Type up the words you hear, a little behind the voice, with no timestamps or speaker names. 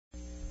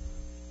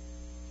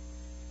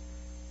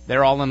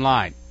They're all in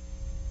line.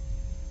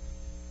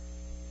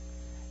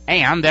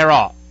 And they're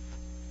off.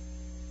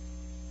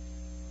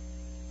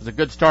 It was a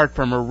good start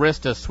for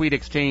Marista. Sweet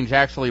Exchange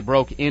actually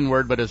broke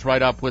inward, but is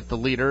right up with the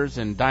leaders,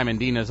 and Diamond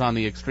Dina's on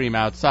the extreme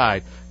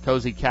outside.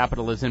 Cozy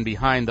Capital is in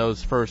behind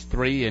those first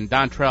three, and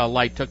Dontrell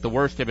Light took the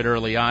worst of it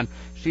early on.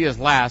 She is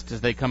last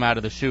as they come out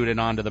of the chute and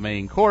onto the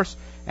main course,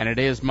 and it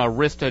is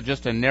Marista,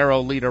 just a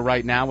narrow leader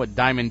right now, with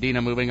Diamond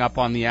Dina moving up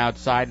on the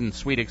outside, and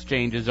Sweet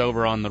Exchange is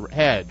over on the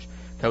hedge.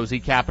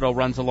 Cozy Capital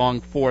runs along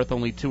fourth,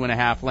 only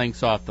 2.5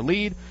 lengths off the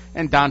lead,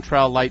 and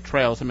Dontrell Light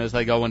trails him as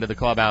they go into the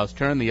clubhouse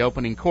turn. The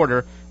opening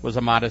quarter was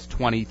a modest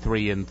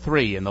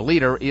 23-3, and the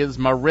leader is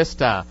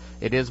Marista.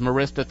 It is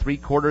Marista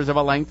 3/4 of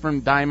a length from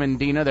Diamond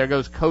Dina. There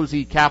goes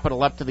Cozy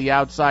Capital up to the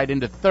outside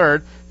into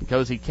third, and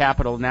Cozy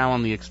Capital now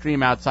on the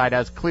extreme outside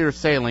has clear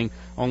sailing,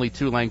 only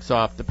 2 lengths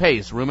off the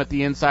pace. Room at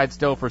the inside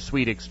still for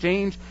Sweet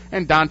Exchange,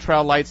 and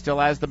Dontrell Light still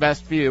has the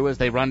best view as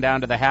they run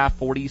down to the half,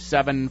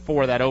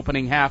 47-4, that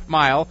opening half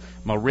mile.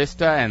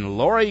 Marista and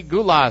Lori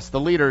Gulas, the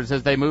leaders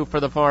as they move for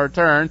the far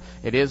turn.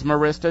 It is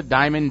Marista,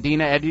 Diamond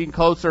Dina edging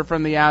closer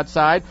from the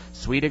outside.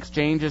 Sweet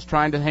Exchange is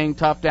trying to hang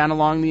tough down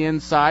along the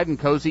inside, and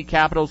Cozy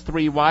Capital's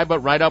 3 wide,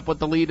 but right up with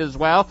the lead as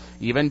well.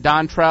 Even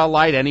Dontrell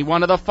Light, any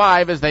one of the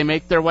 5 as they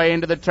make their way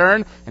into the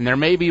turn, and there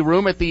may be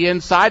room at the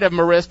inside of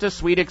Marista.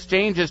 Sweet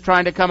Exchange is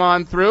trying to come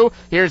on through.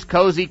 Here's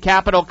Cozy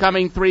Capital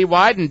coming 3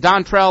 wide, and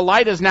Dontrell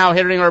Light is now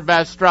hitting her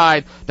best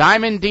stride.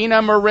 Diamond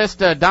Dina,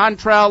 Marista,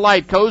 Dontrell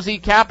Light, Cozy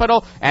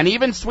Capital, and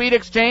even Sweet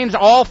Exchange,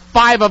 all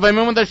 5 of them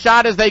in with a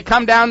shot as they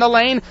come down the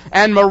lane,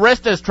 and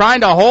Marista's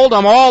trying to hold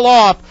them all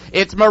off.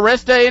 It's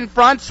Marista in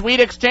front, Sweet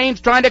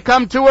Exchange trying to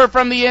come to her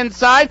from the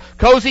inside,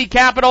 Cozy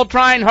Capital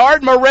trying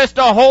hard,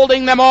 Marista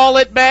holding them all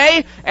at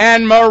bay,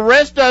 and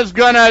Marista's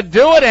gonna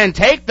do it and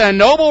take the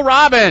Noble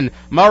Robin.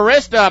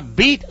 Marista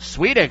beat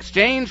Sweet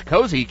Exchange.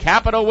 Cozy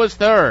Capital was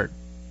third.